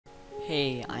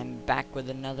Hey, I'm back with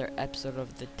another episode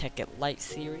of the Tekkit Lite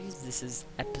series. This is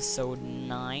episode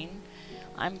 9,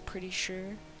 I'm pretty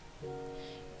sure.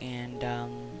 And,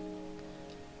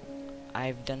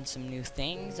 I've done some new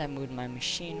things. I moved my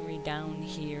machinery down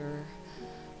here.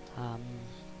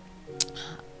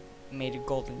 Made a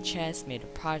golden chest, made a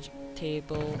project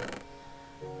table.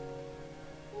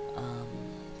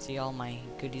 See, all my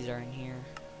goodies are in here.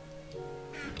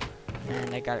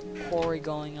 And I got a quarry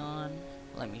going on.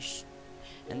 Let me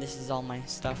and this is all my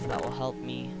stuff that will help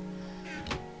me.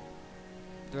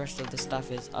 The rest of the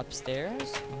stuff is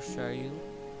upstairs. I'll show you.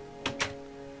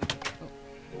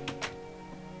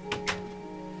 Okay,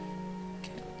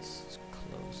 let's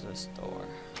close this door.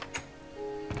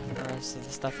 The rest of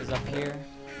the stuff is up here.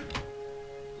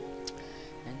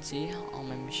 And see, all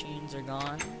my machines are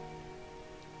gone.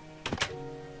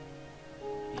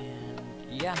 And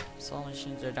yeah, so all my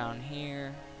machines are down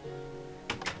here.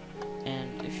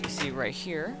 And if you see right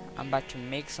here, I'm about to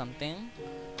make something.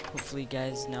 Hopefully you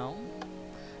guys know.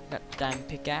 Got the diamond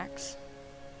pickaxe.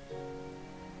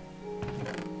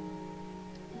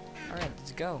 Alright,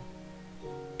 let's go.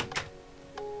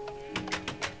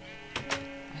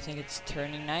 I think it's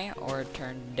turning night or it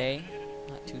turned day.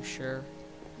 Not too sure.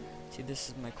 See, this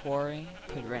is my quarry.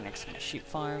 Put it right next to my sheep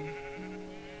farm.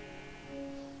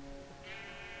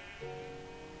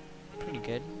 Pretty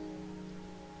good.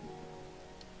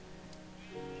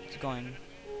 It's going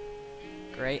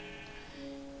great.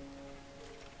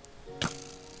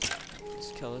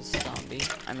 Let's kill this zombie.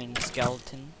 I mean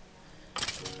skeleton.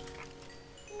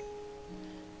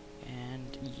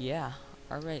 And yeah.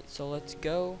 Alright, so let's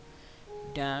go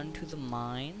down to the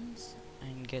mines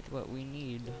and get what we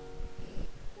need.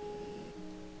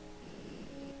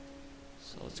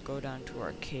 So let's go down to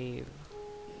our cave.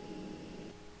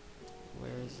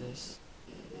 Where is this?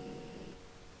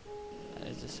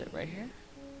 Is this it right here?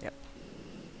 Yep.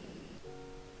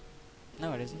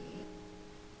 No, it isn't.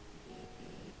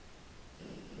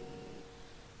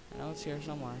 I know it's here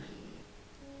somewhere.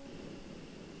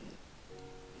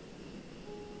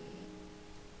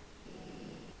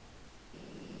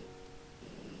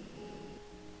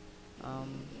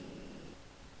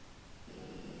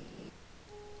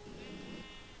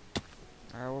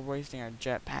 Alright, we're wasting our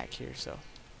jetpack here, so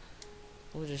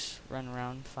we'll just run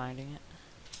around finding it.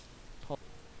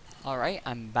 Alright,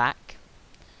 I'm back.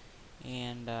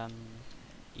 And,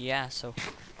 yeah, so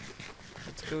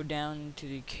let's go down to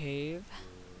the cave.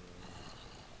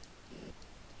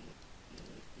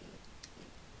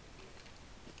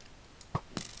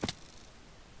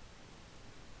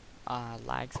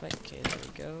 Lag spike. Okay, there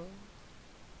we go.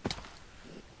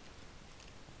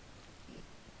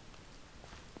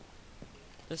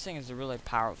 This thing is really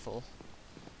powerful.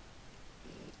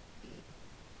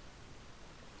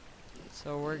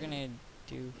 So we're gonna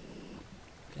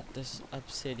get this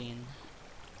obsidian.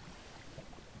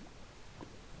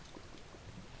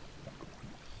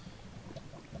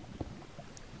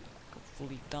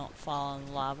 Hopefully don't fall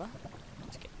in lava.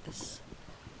 Let's get this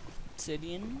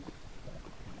obsidian.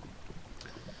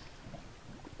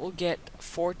 We'll get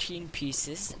 14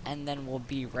 pieces and then we'll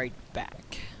be right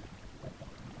back.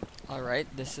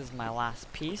 Alright, this is my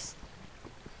last piece.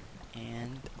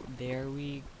 And there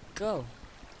we go.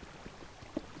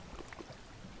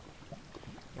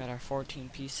 Got our 14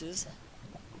 pieces.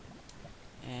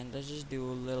 And let's just do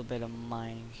a little bit of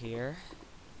mining here.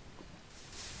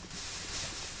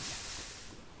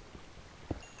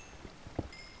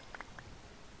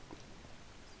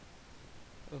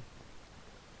 Oh.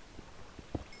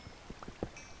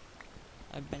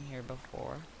 I've been here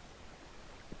before.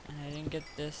 And I didn't get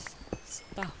this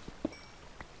stuff.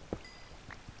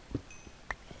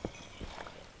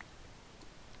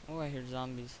 Oh, I hear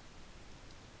zombies.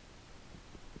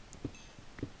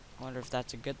 I wonder if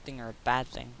that's a good thing or a bad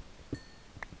thing.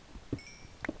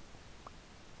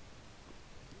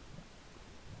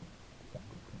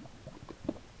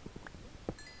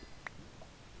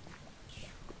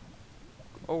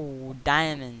 Oh,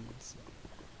 diamonds.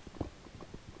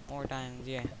 More diamonds,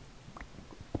 yeah.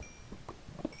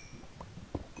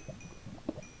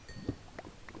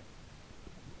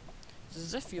 It's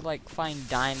as if you like find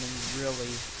diamonds really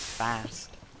fast.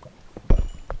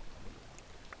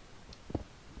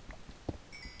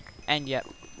 And yep,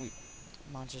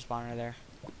 monster spawner there.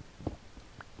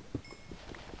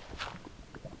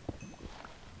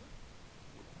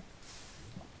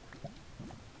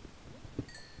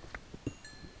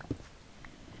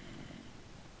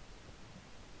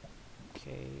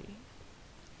 Okay.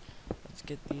 Let's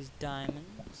get these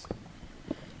diamonds.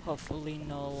 Hopefully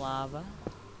no lava.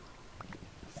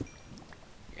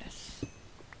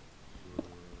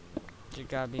 There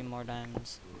gotta be more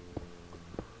diamonds.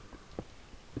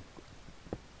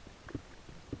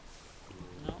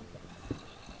 No?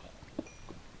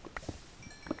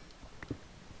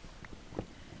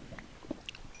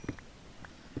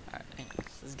 Alright,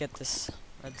 let's get this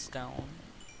redstone.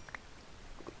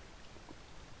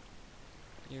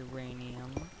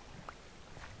 Uranium.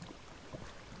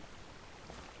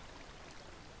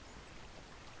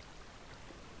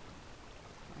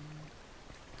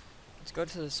 Let's go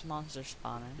to this monster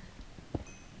spawner.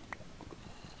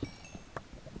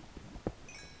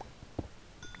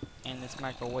 And let's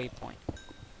mark a waypoint.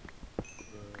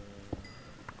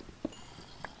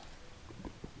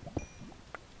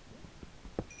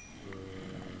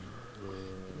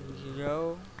 Here you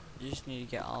go. You just need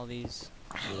to get all these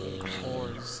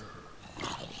ores.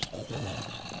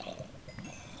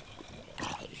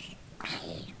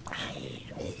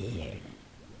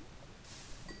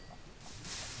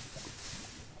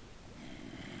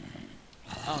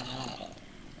 Oh no.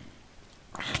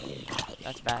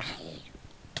 That's bad.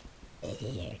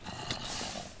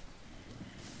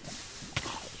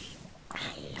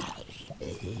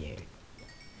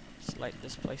 Let's light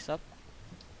this place up.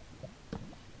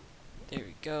 There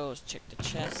we go. Let's check the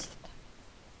chest.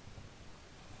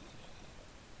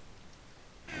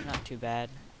 Not too bad.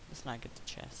 Let's not get the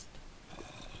chest.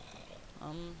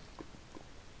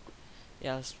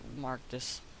 Yeah, let's mark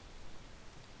this.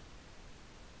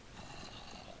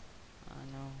 I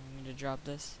know, we need to drop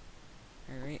this.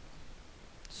 Alright.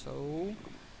 So,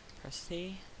 press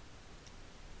C.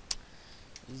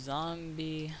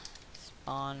 Zombie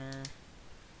spawner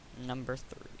number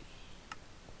 3.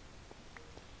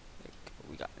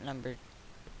 We got number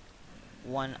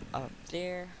 1 up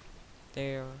there,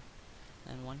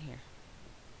 and 1 here.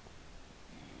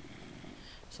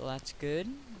 So that's good.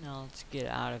 Now let's get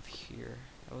out of here.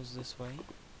 It was this way.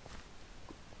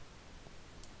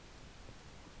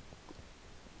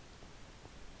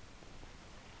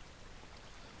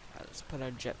 Alright, let's put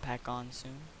our jetpack on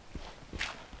soon.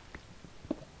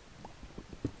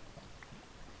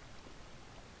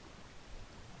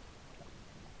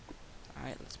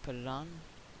 Alright, let's put it on.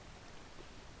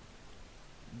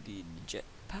 The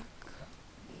jetpack.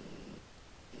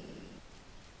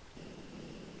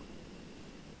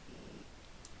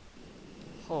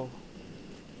 Oh.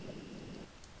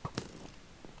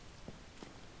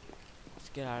 Let's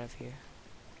get out of here.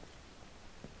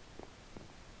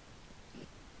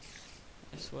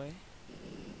 This way.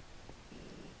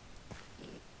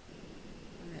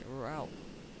 Alright, we're out.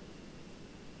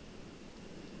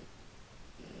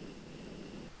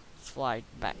 Let's fly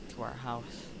back to our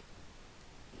house.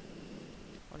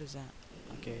 What is that?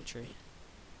 Okay, a tree.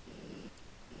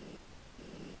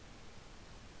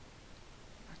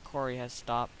 Quarry has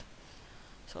stopped,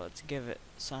 so let's give it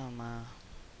some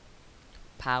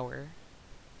power.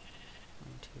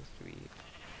 1, 2, 3,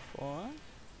 4.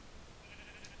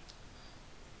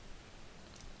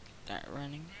 That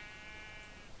running.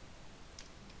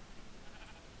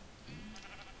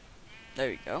 There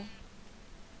we go.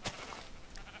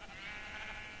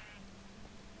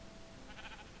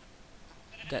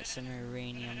 Got some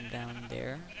uranium down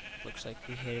there. Looks like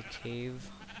we hit a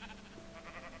cave.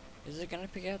 Is it gonna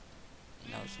pick up?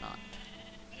 No, it's not.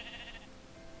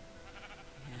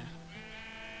 Yeah.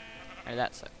 Alright,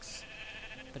 that sucks.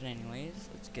 But anyways,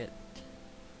 let's get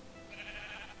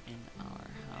in our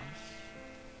house.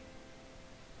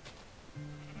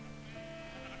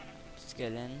 Let's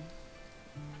get in.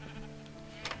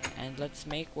 And let's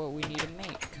make what we need to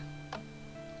make.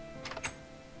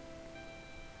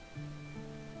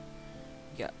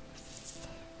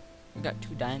 We got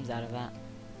 2 dimes out of that.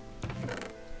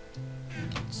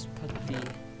 Let's put the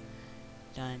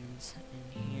diamonds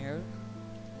in here.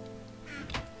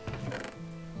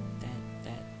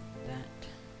 That.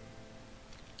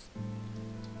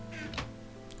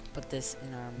 Put this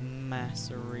in our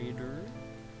macerator.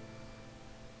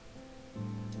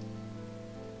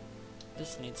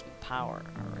 This needs some power,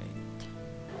 alright.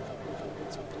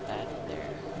 Let's put that in there.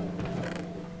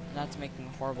 That's making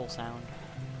a horrible sound.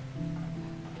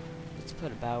 Let's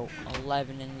put about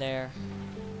 11 in there.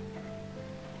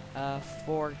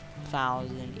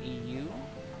 4,000 EU.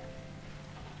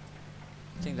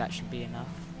 I think that should be enough.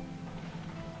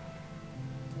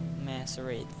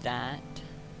 Macerate that.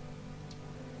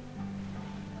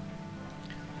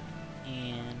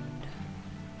 And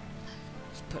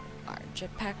let's put our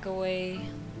jetpack away.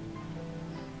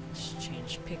 Let's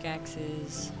change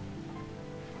pickaxes.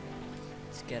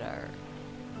 Let's get our...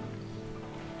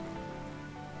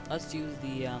 Let's use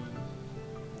the,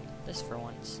 this for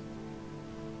once.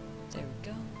 There we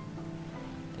go.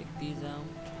 Take these out.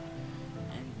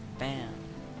 And bam.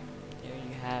 There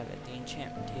you have it, the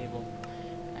enchantment table.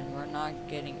 And we're not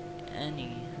getting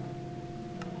any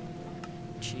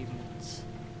achievements.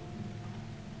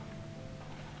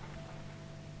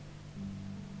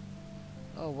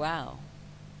 Oh wow.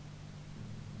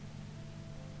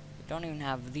 We don't even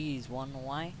have these. Wanna know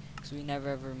why? Because we never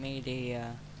ever made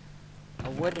a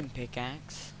wooden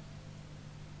pickaxe.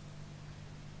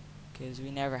 Because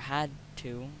we never had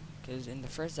to. Because in the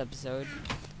first episode,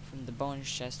 from the bonus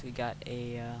chest, we got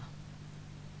a,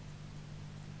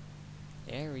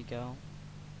 there we go.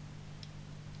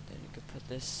 Then we could put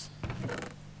this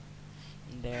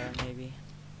in there, maybe.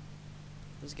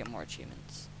 Let's get more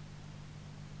achievements.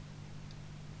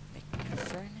 Make a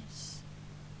furnace?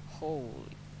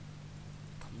 Holy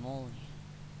camoli.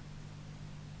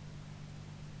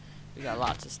 We got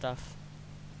lots of stuff.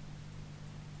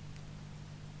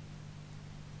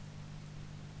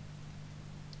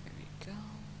 There we go.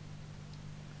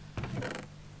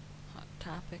 Hot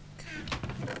topic.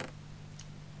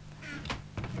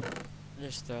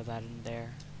 Just throw that in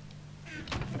there.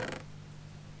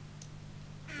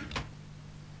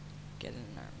 Get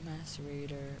in our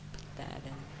macerator, put that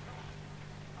in.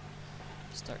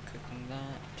 Start cooking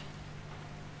that.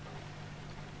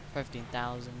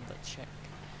 15,000, let's check.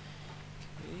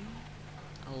 Okay.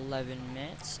 11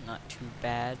 minutes, not too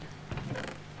bad.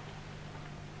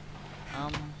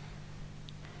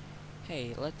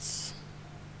 Hey, let's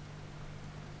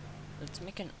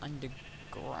make an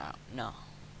underground. No.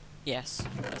 Yes,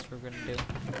 that's what we're gonna do.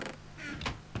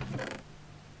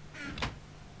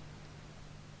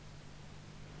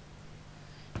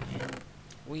 And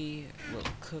we will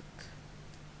cook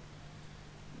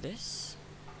this.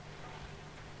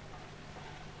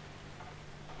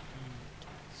 And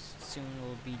soon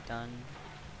we'll be done.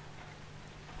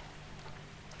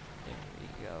 There we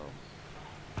go.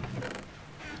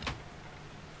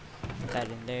 Put that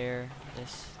in there.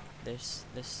 This.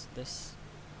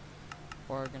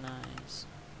 Organize.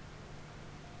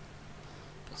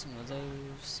 Put some of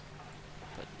those.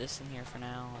 Put this in here for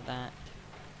now. That.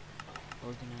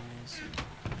 Organize.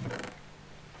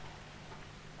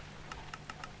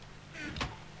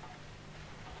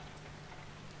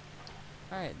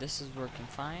 Alright, this is working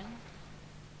fine.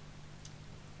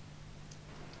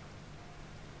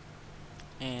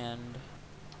 And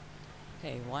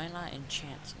hey, why not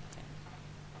enchant something?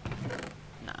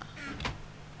 Nah.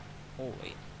 Oh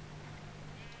wait.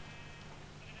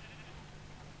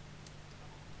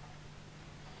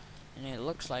 And it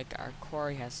looks like our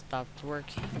quarry has stopped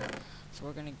working, so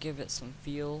we're gonna give it some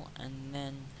fuel, and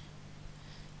then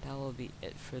that will be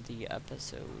it for the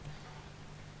episode.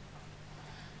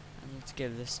 And let's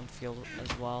give this some fuel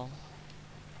as well.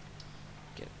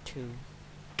 Get 2.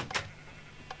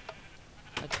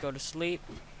 Let's go to sleep,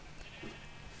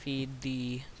 feed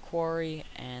the quarry,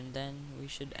 and then we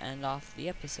should end off the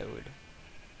episode.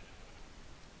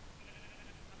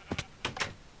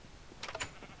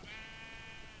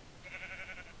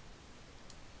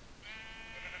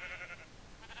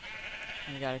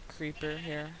 We got a creeper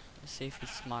here. Let's see if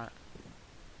he's smart.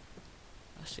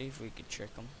 Let's see if we can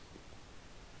trick him.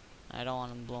 I don't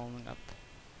want him blowing up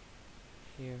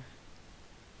here.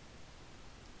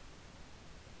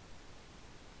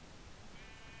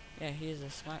 Yeah, he is a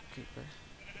smart creeper.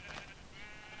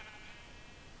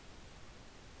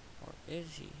 Or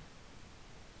is he?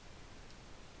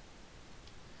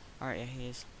 Alright, yeah, he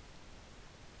is.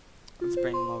 Let's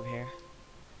bring him over here.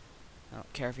 I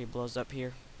don't care if he blows up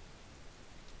here.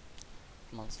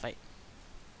 Come on, let's fight.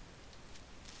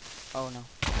 Oh no.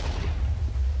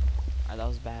 Alright, that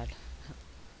was bad.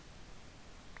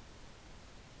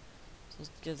 So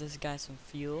let's give this guy some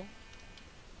fuel.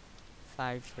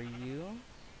 5 for you.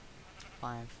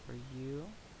 5 for you.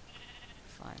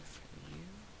 5 for you.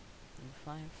 And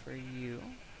 5 for you.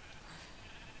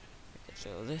 We can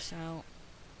throw this out.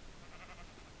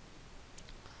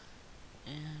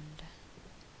 And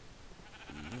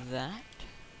that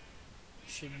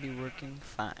should be working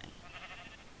fine.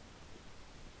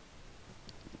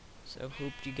 So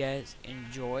hope you guys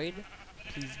enjoyed.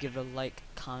 Please give a like,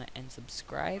 comment, and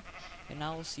subscribe. And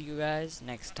I will see you guys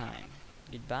next time.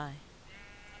 Goodbye.